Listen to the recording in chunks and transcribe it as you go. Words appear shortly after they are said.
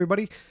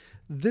Everybody.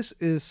 This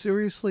is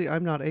Seriously,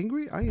 I'm Not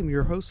Angry. I am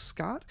your host,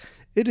 Scott.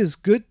 It is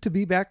good to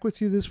be back with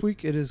you this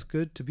week. It is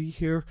good to be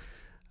here,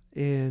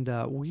 and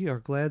we are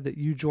glad that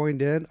you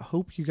joined in.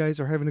 Hope you guys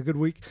are having a good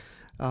week.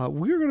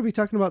 We're going to be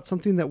talking about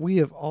something that we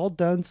have all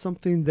done,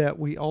 something that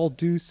we all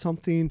do,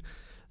 something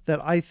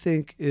that I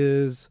think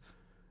is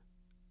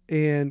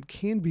and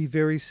can be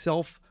very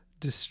self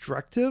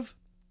destructive,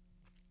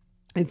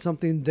 and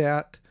something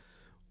that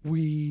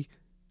we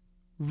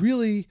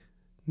really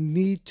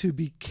need to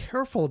be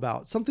careful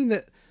about, something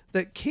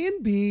that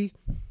can be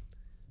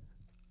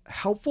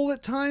helpful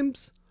at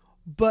times,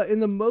 but in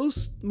the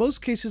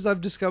most cases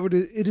I've discovered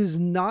it is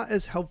not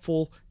as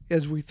helpful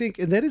as we think,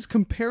 and that is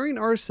comparing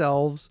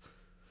ourselves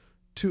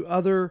to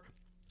other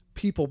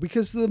people.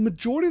 Because the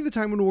majority of the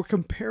time when we're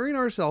comparing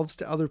ourselves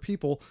to other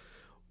people,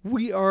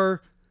 we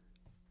are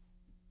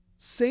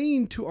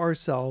saying to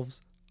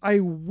ourselves,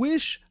 I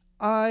wish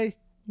I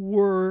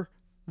were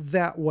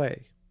that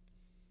way.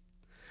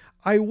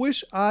 I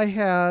wish I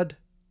had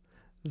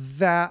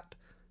that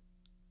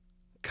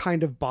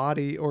kind of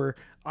body, or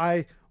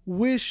I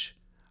wish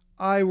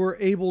I were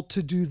able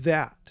to do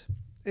that.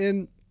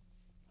 And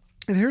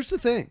here's the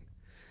thing.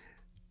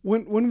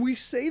 When we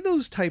say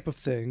those type of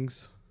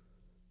things,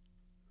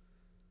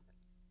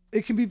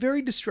 it can be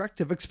very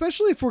destructive,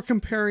 especially if we're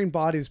comparing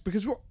bodies,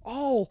 because we're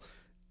all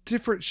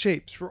different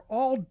shapes. We're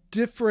all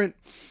different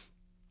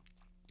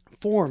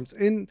forms,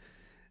 and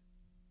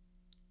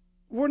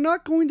we're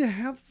not going to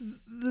have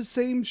the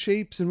same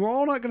shapes, and we're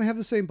all not going to have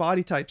the same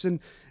body types. And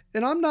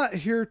I'm not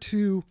here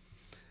to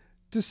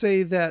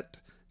say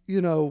that,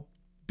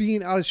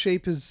 being out of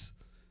shape is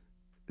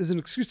an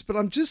excuse, but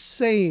I'm just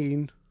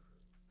saying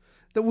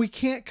that we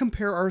can't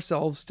compare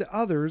ourselves to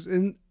others,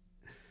 and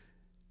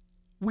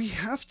we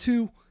have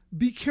to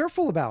be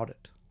careful about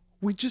it.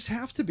 We just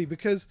have to be,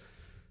 because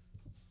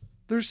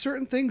there's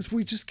certain things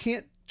we just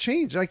can't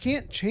change. I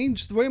can't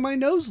change the way my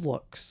nose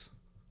looks.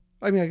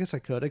 I mean, I guess I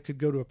could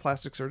go to a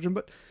plastic surgeon,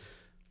 but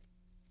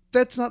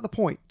that's not the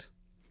point.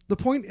 The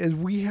point is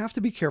we have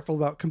to be careful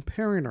about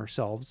comparing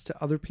ourselves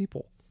to other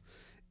people.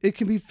 It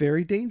can be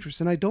very dangerous,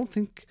 and I don't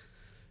think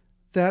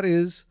that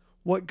is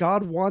what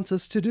God wants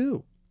us to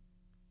do.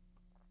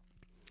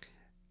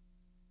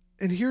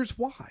 And here's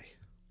why.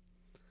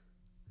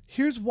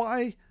 Here's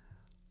why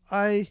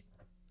I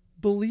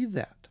believe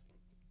that.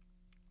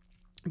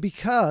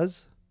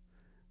 Because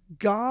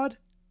God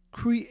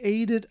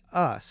created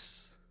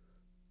us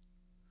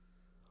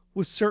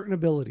with certain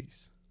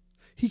abilities.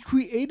 He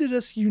created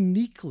us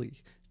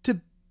uniquely to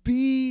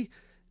be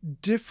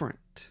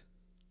different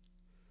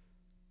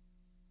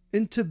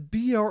and to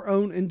be our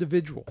own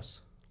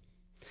individuals.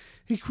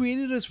 He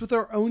created us with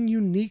our own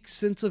unique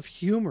sense of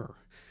humor.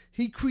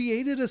 He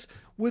created us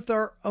with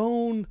our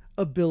own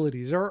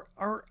abilities,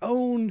 our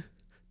own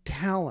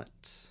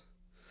talents.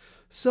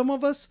 Some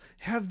of us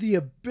have the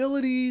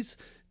abilities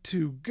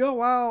to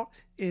go out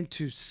and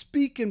to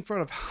speak in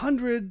front of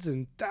hundreds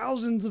and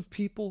thousands of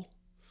people.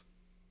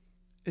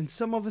 And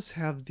some of us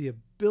have the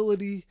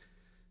ability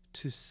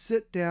to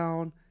sit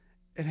down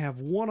and have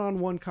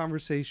one-on-one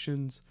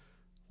conversations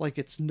like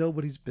it's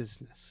nobody's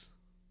business.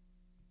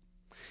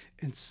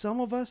 And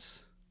some of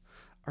us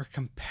are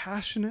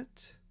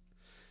compassionate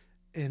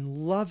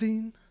and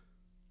loving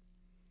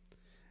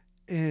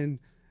and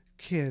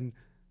can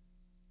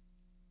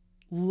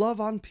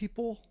love on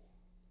people.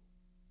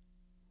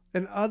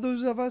 And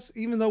others of us,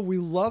 even though we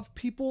love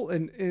people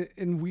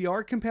and we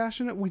are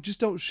compassionate, we just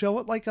don't show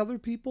it like other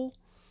people.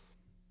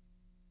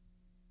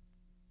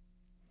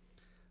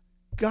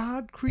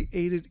 God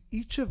created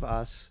each of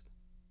us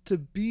to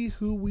be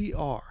who we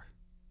are.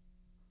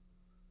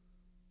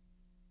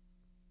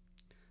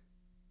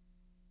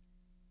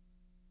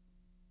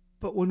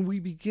 But when we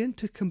begin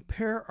to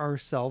compare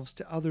ourselves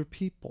to other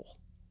people,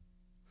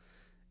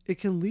 it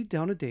can lead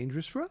down a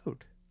dangerous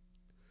road.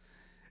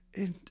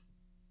 And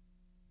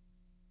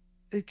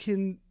it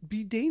can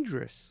be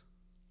dangerous.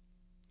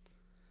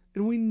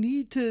 And we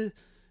need to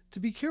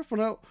be careful.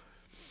 Now,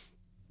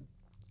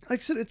 like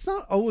I said, it's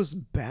not always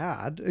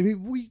bad. I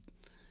mean,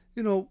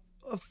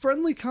 a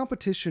friendly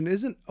competition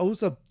isn't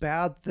always a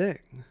bad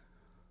thing.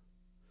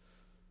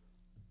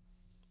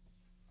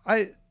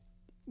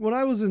 When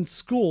I was in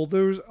school,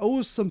 there was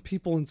always some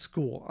people in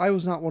school. I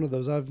was not one of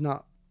those.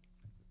 To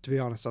be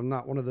honest, I'm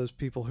not one of those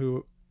people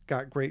who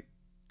got great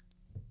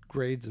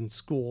grades in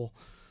school.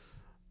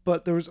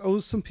 But there was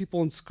always some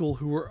people in school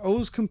who were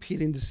always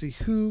competing to see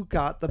who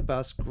got the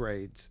best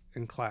grades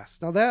in class.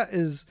 Now, that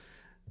is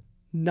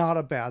not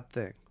a bad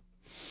thing.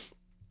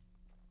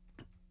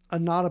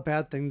 Not a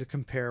bad thing to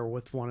compare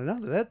with one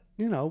another. That,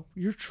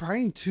 you're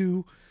trying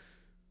to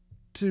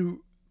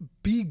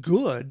be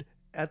good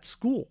at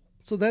school.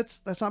 So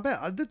that's not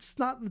bad. That's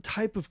not the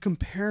type of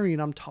comparing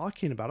I'm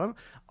talking about.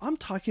 I'm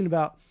talking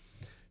about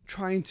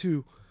trying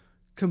to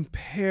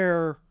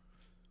compare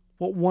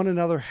what one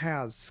another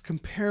has,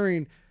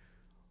 comparing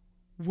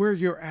where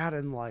you're at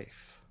in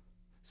life,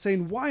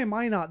 saying, why am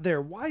I not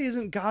there? Why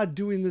isn't God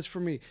doing this for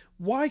me?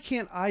 Why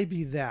can't I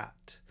be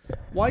that?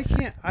 Why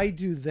can't I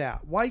do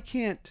that? Why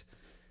can't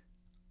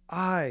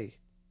I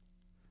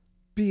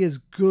be as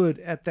good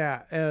at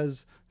that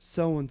as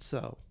so and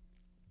so?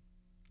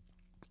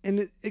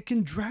 And it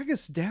can drag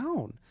us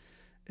down,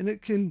 and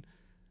it can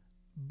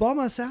bum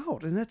us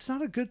out. And that's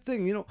not a good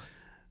thing.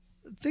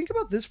 Think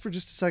about this for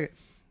just a second.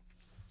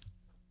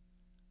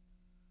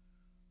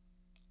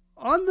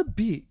 On the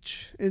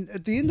beach, and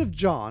at the end of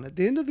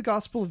the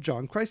Gospel of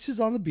John, Christ is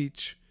on the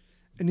beach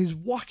and he's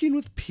walking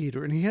with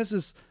Peter, and he has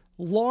this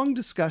long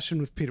discussion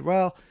with Peter.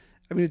 Well,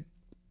 I mean,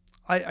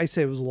 I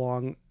say it was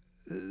long.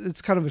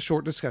 It's kind of a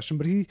short discussion,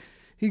 but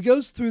he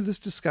goes through this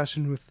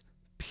discussion with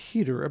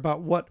Peter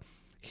about what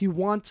he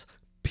wants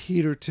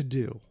Peter to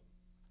do.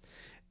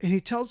 And he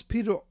tells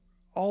Peter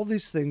all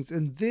these things,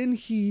 and then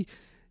he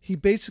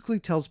basically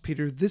tells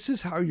Peter, this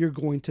is how you're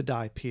going to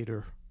die,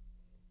 Peter.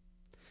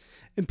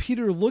 And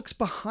Peter looks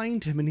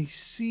behind him and he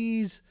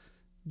sees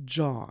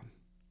John.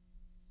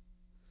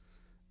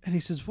 And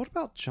he says, what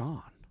about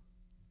John?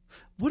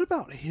 What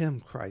about him,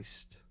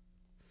 Christ?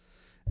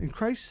 And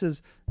Christ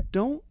says,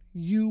 don't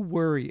you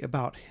worry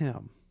about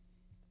him.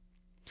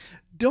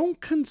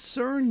 Don't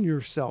concern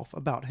yourself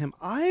about him.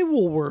 I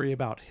will worry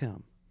about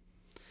him.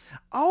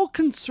 I'll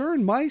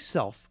concern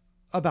myself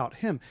about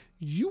him.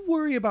 You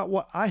worry about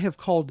what I have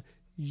called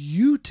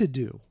you to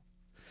do.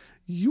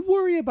 You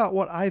worry about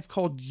what I've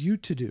called you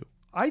to do.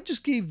 I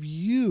just gave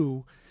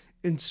you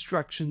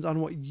instructions on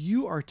what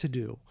you are to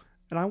do,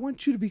 and I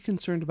want you to be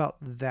concerned about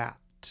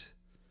that.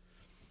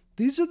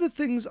 These are the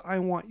things I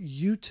want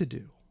you to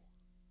do.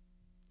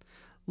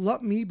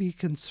 Let me be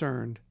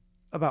concerned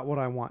about what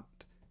I want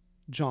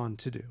John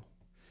to do.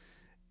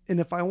 And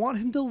if I want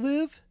him to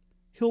live,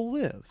 he'll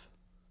live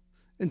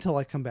until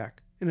I come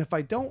back. And if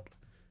I don't,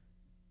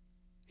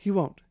 he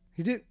won't.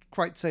 He didn't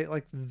quite say it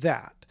like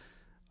that,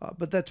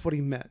 but that's what he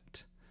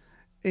meant.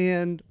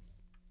 And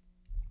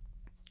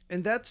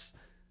that's,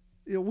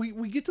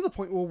 we get to the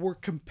point where we're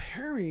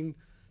comparing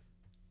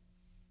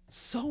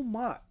so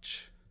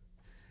much.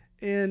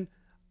 And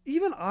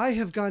even I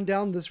have gone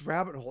down this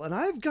rabbit hole, and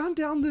I've gone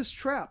down this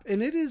trap,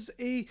 and it is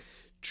a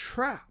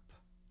trap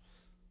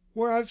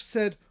where I've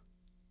said,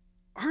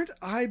 aren't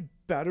I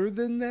better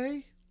than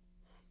they?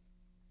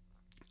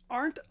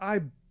 Aren't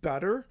I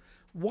better?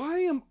 Why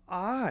am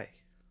I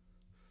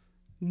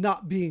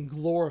not being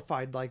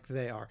glorified like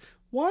they are?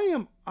 Why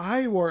am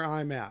I where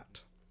I'm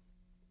at?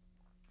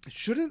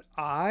 Shouldn't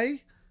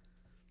I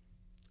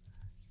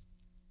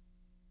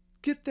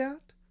get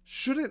that?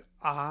 Shouldn't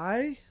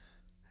I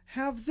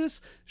have this?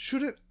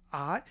 Shouldn't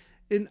I?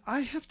 And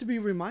I have to be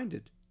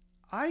reminded,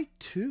 I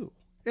too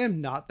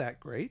am not that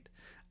great.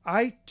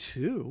 I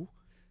too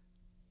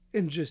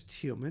am just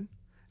human.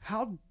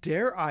 How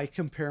dare I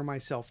compare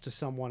myself to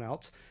someone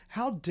else?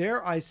 How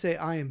dare I say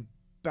I am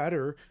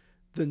better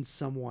than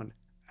someone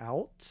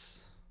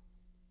else?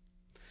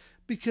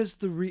 Because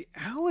the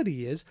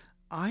reality is,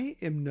 I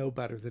am no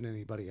better than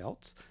anybody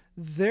else.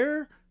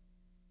 They're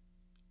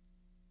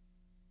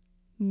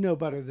no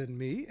better than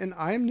me, and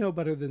I'm no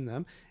better than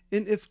them.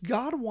 And if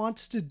God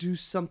wants to do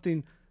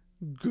something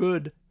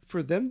good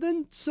for them,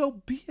 then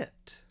so be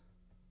it.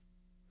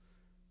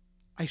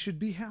 I should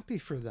be happy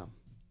for them.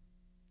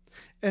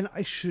 And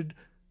I should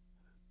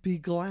be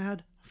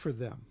glad for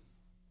them.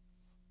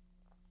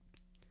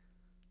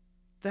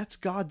 That's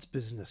God's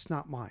business,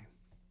 not mine.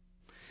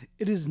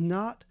 It is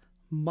not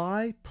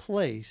my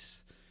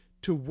place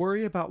to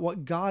worry about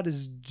what God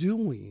is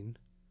doing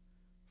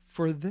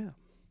for them.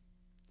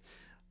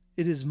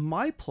 It is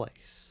my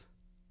place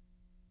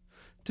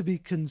to be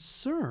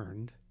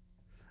concerned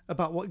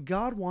about what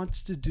God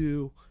wants to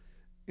do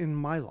in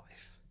my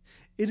life.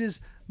 It is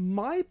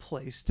my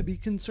place to be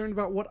concerned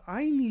about what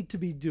I need to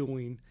be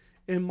doing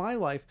in my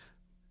life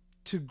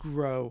to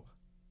grow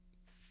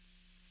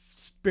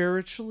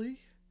spiritually,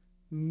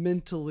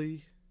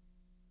 mentally,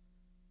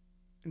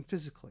 and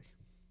physically.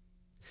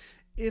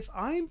 If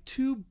I'm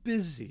too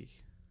busy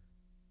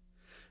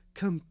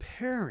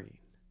comparing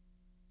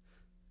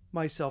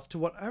myself to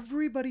what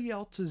everybody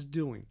else is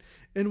doing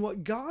and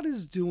what God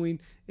is doing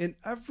in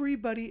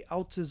everybody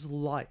else's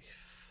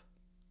life,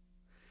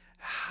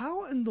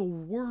 how in the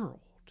world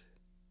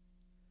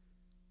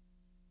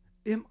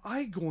am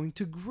I going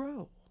to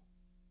grow?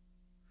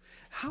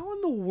 How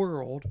in the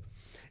world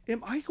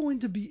am I going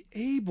to be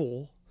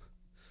able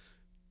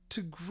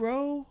to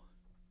grow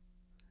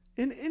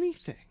in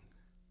anything?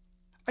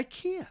 I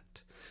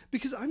can't,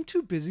 because I'm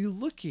too busy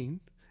looking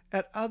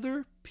at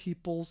other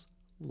people's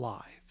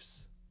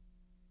lives.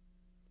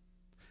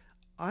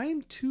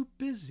 I'm too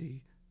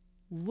busy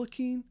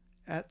looking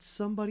at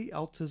somebody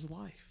else's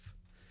life.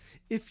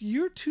 If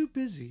you're too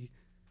busy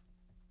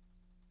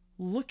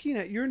looking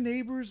at your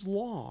neighbor's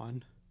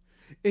lawn,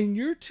 and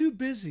you're too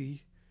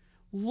busy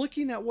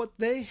looking at what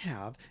they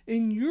have,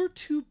 and you're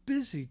too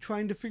busy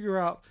trying to figure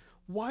out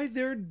why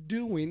they're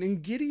doing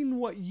and getting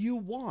what you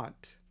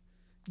want,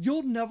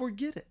 you'll never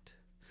get it.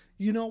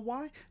 You know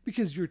why?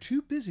 Because you're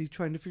too busy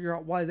trying to figure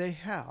out why they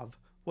have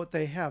what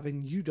they have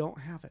and you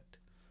don't have it.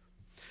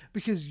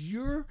 Because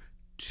you're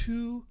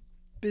too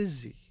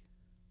busy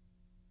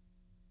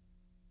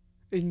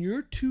and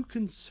you're too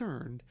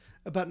concerned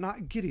about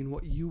not getting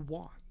what you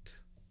want.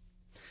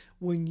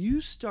 When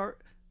you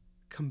start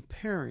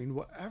comparing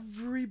what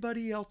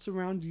everybody else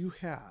around you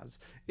has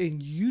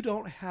and you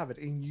don't have it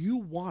and you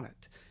want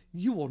it,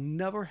 you will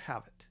never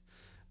have it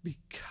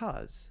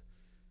because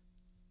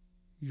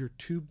you're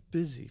too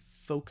busy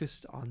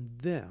focused on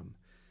them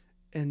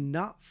and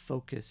not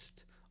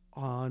focused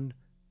on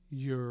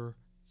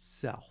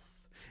yourself.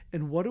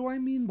 And what do I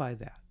mean by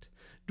that?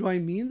 Do I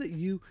mean that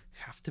you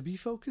have to be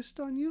focused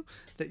on you?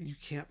 That you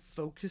can't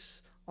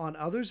focus on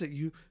others? That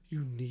you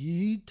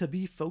need to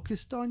be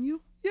focused on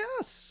you?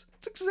 Yes,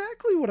 that's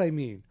exactly what I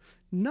mean.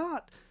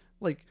 Not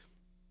like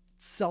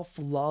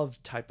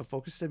self-love type of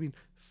focus. I mean,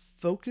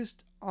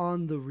 focused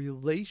on the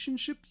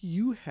relationship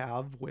you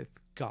have with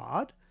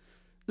God,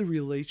 the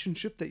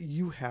relationship that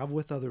you have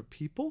with other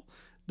people,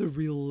 the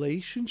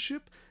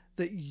relationship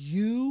that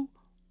you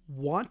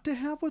want to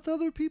have with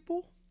other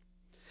people,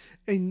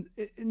 and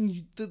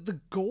the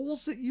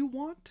goals that you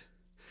want.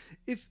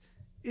 If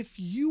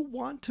you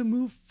want to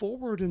move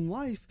forward in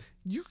life,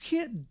 you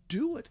can't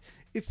do it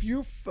if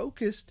you're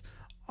focused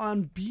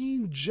on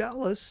being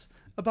jealous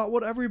about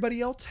what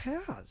everybody else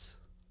has.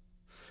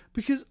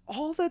 Because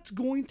all that's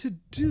going to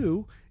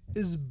do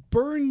is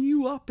burn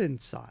you up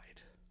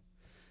inside.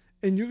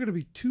 And you're going to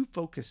be too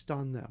focused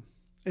on them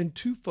and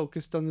too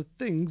focused on the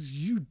things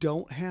you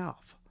don't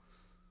have.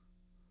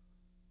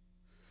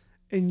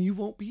 And you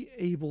won't be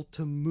able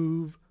to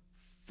move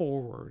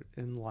forward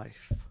in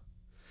life.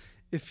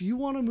 If you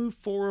want to move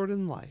forward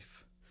in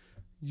life,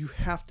 you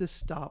have to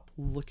stop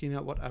looking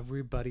at what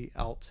everybody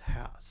else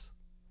has.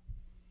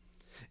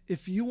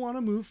 If you want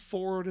to move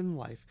forward in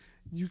life,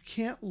 you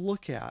can't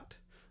look at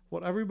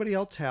what everybody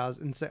else has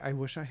and say, I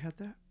wish I had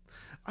that.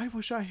 I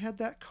wish I had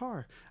that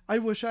car. I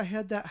wish I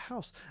had that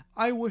house.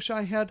 I wish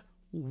I had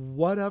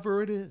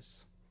whatever it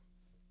is.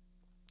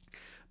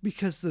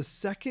 Because the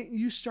second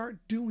you start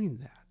doing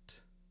that,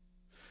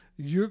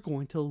 you're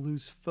going to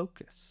lose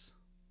focus.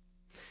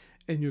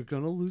 And you're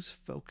going to lose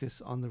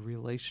focus on the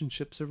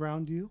relationships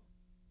around you.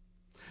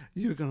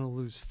 You're going to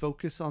lose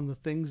focus on the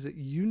things that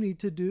you need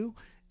to do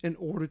in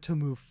order to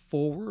move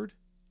forward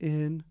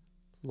in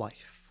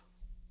life.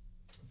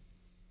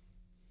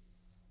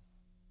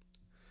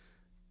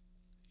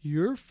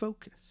 Your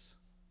focus,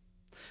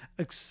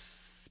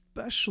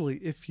 especially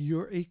if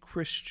you're a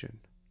Christian,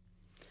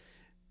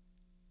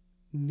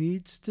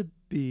 needs to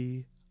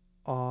be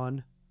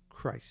on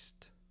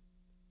Christ.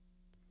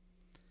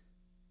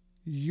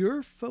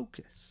 Your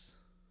focus,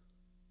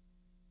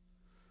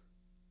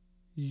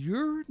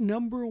 your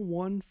number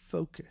one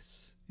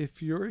focus,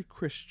 if you're a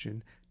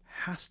Christian,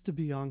 has to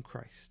be on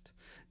Christ.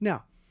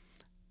 Now,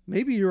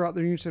 maybe you're out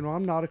there and you're saying, well,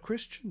 I'm not a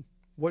Christian.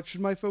 What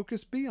should my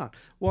focus be on?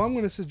 Well, I'm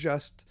going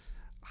to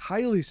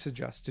highly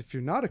suggest, if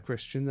you're not a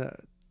Christian,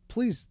 that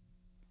please,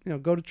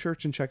 go to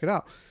church and check it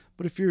out.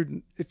 But if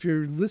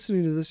you're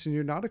listening to this and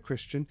you're not a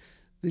Christian,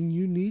 then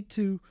you need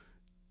to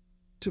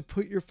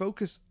put your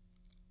focus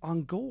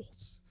on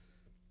goals.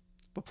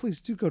 But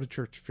please do go to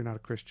church if you're not a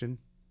Christian.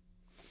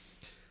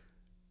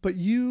 But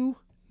you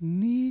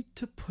need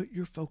to put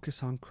your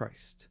focus on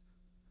Christ.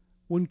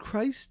 When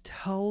Christ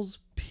tells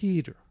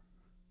Peter,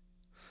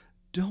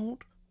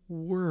 don't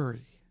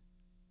worry,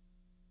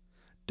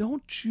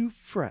 don't you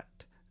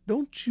fret,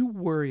 don't you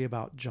worry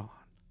about John.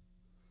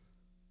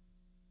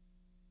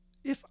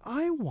 If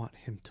I want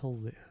him to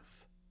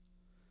live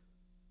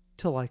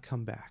till I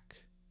come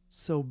back,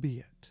 so be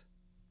it.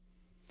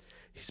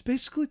 He's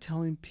basically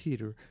telling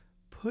Peter,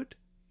 put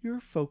your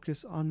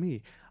focus on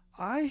me.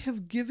 I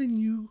have given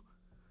you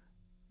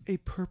a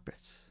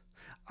purpose.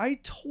 I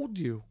told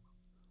you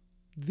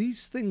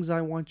these things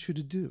I want you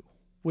to do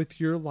with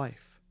your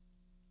life.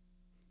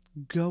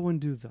 Go and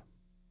do them.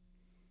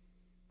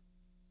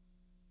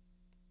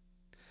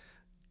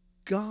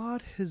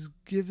 God has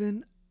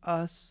given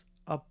us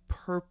a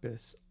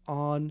purpose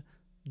on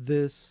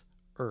this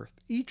earth,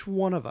 each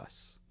one of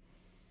us.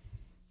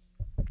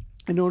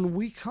 And when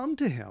we come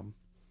to him,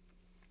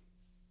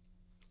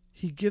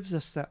 he gives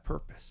us that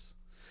purpose.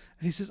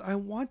 And he says, I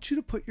want you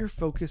to put your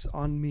focus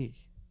on me.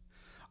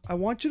 I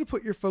want you to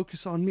put your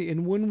focus on me.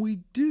 And when we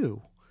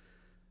do,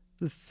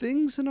 the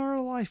things in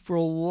our life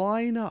will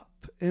line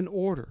up in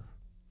order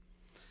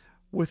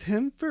with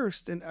him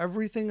first, and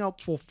everything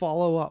else will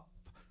follow up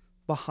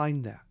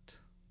behind that.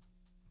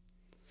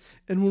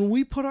 And when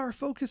we put our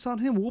focus on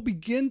him, we'll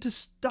begin to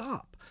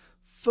stop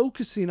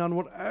focusing on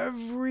what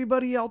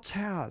everybody else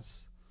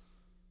has.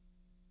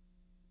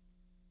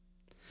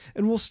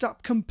 And we'll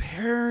stop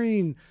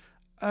comparing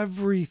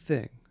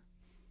everything.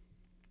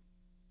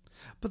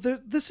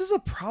 But this is a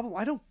problem.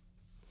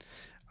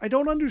 I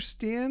don't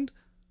understand.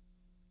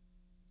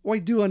 Well, I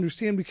do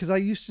understand because I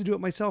used to do it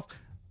myself.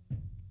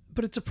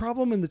 But it's a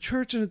problem in the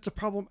church, and it's a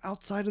problem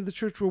outside of the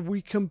church, where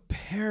we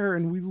compare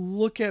and we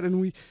look at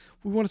and we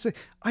want to say,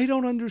 I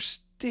don't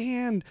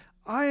understand.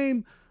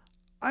 I'm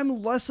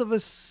less of a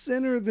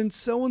sinner than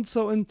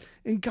so-and-so,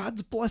 and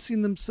God's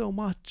blessing them so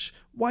much.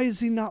 Why is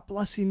he not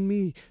blessing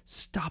me?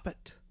 Stop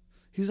it.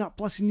 He's not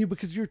blessing you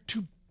because you're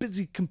too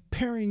busy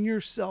comparing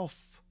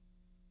yourself.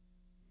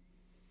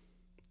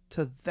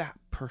 to that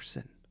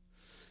person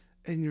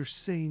and you're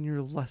saying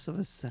you're less of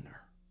a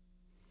sinner.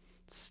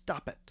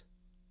 Stop it.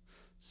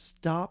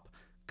 Stop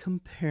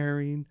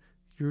comparing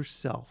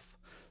yourself.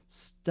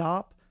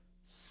 Stop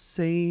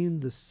saying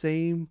the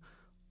same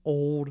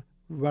old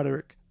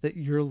rhetoric that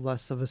you're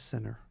less of a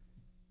sinner.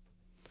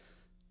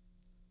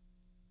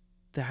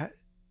 That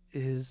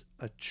is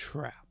a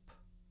trap.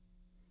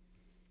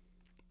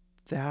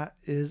 That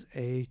is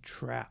a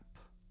trap.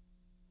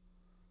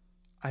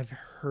 I've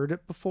heard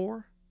it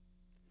before.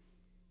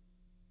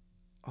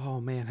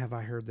 Oh man, have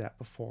I heard that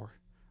before.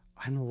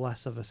 I'm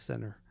less of a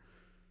sinner.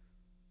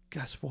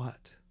 Guess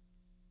what?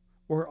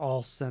 We're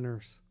all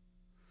sinners.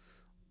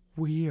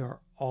 We are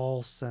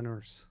all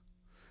sinners.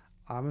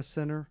 I'm a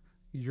sinner.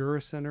 You're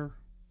a sinner.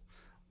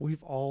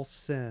 We've all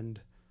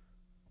sinned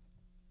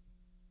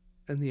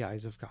in the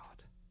eyes of God.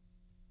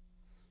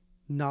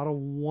 Not a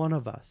one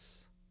of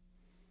us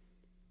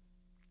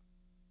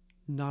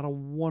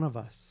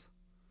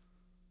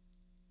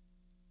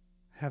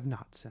have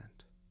not sinned.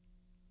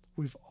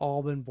 We've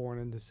all been born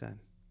into sin.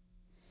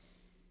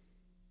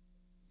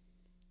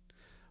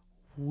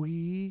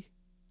 We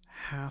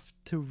have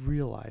to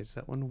realize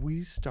that when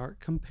we start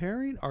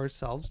comparing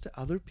ourselves to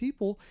other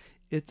people,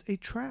 it's a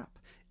trap.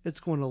 It's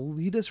going to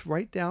lead us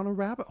right down a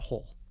rabbit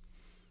hole.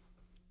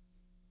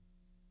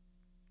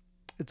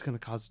 It's going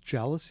to cause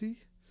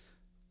jealousy.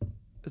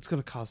 It's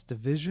going to cause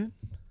division.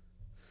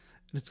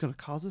 And it's going to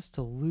cause us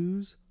to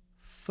lose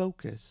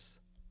focus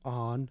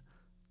on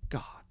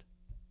God.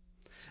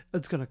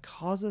 It's going to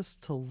cause us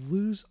to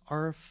lose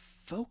our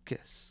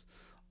focus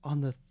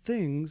on the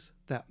things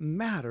that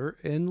matter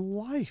in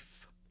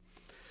life.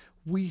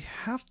 We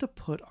have to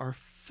put our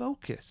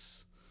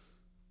focus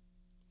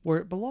where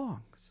it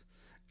belongs.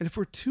 And if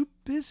we're too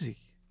busy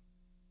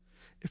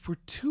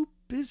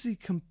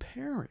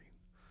comparing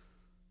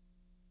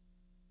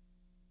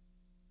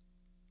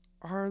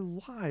our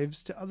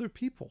lives to other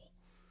people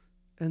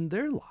and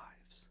their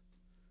lives,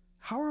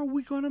 how are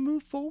we going to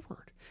move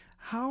forward?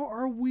 How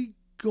are we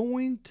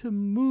going to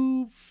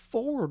move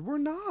forward? We're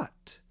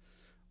not.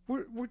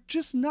 We're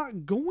just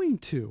not going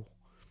to.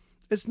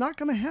 It's not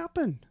going to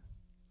happen.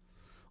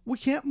 We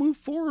can't move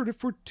forward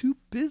if we're too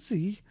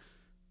busy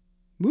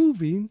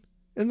moving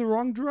in the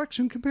wrong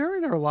direction,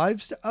 comparing our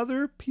lives to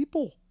other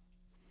people.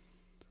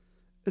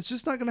 It's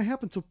just not going to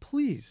happen. So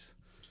please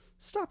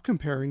stop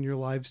comparing your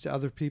lives to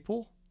other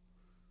people,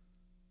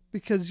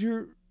 because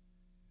you're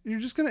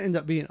just going to end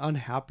up being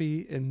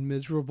unhappy and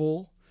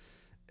miserable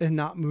and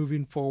not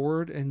moving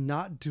forward and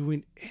not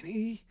doing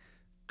any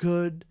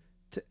good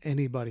to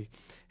anybody.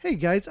 Hey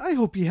guys, I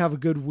hope you have a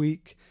good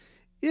week.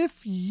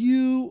 If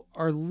you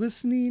are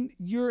listening,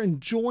 you're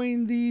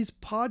enjoying these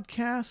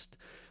podcasts,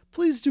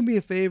 please do me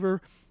a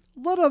favor.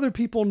 Let other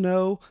people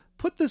know.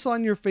 Put this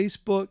on your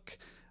Facebook.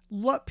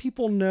 Let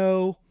people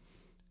know,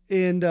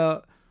 and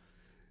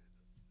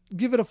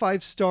give it a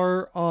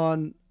 5-star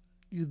on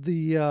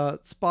the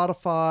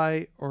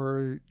Spotify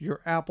or your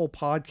Apple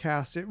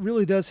podcast. It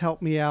really does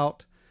help me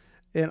out,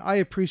 and I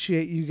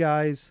appreciate you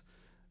guys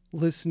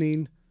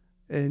listening,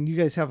 and you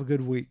guys have a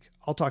good week.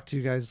 I'll talk to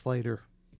you guys later.